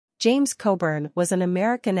James Coburn was an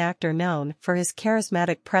American actor known for his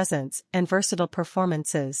charismatic presence and versatile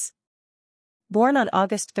performances. Born on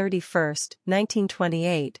August 31,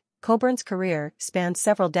 1928, Coburn's career spanned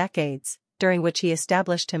several decades, during which he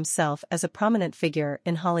established himself as a prominent figure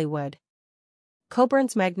in Hollywood.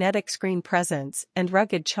 Coburn's magnetic screen presence and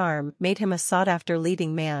rugged charm made him a sought-after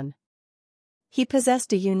leading man. He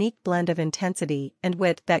possessed a unique blend of intensity and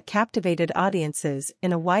wit that captivated audiences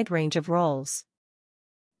in a wide range of roles.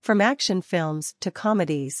 From action films to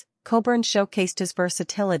comedies, Coburn showcased his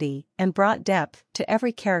versatility and brought depth to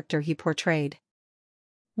every character he portrayed.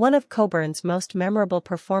 One of Coburn's most memorable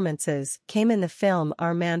performances came in the film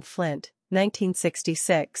Like Flint,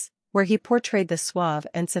 1966, where he portrayed the suave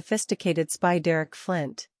and sophisticated spy Like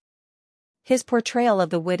Flint. His portrayal of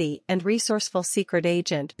the witty and resourceful secret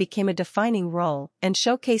agent became a defining role and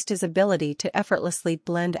showcased his ability to effortlessly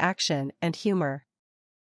blend action and humor.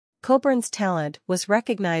 Coburn's talent was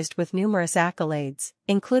recognized with numerous accolades,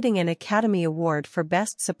 including an Academy Award for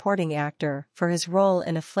Best Supporting Actor for his role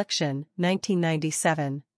in Affliction,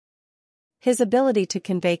 1997. His ability to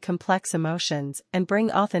convey complex emotions and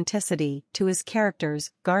bring authenticity to his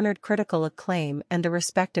characters garnered critical acclaim and the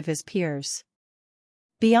respect of his peers.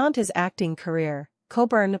 Beyond his acting career,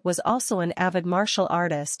 Coburn was also an avid martial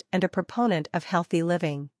artist and a proponent of healthy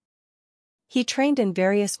living. He trained in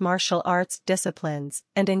various martial arts disciplines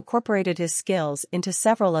and incorporated his skills into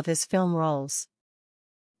several of his film roles.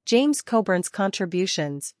 James Coburn's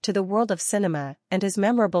contributions to the world of cinema and his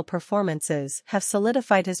memorable performances have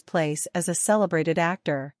solidified his place as a celebrated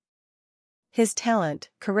actor. His talent,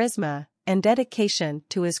 charisma, and dedication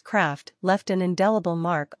to his craft left an indelible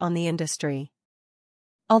mark on the industry.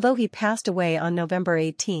 Although he passed away on November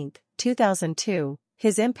 18, 2002,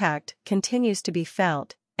 his impact continues to be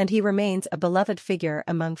felt, and he remains a beloved figure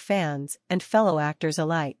among fans and fellow actors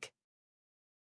alike.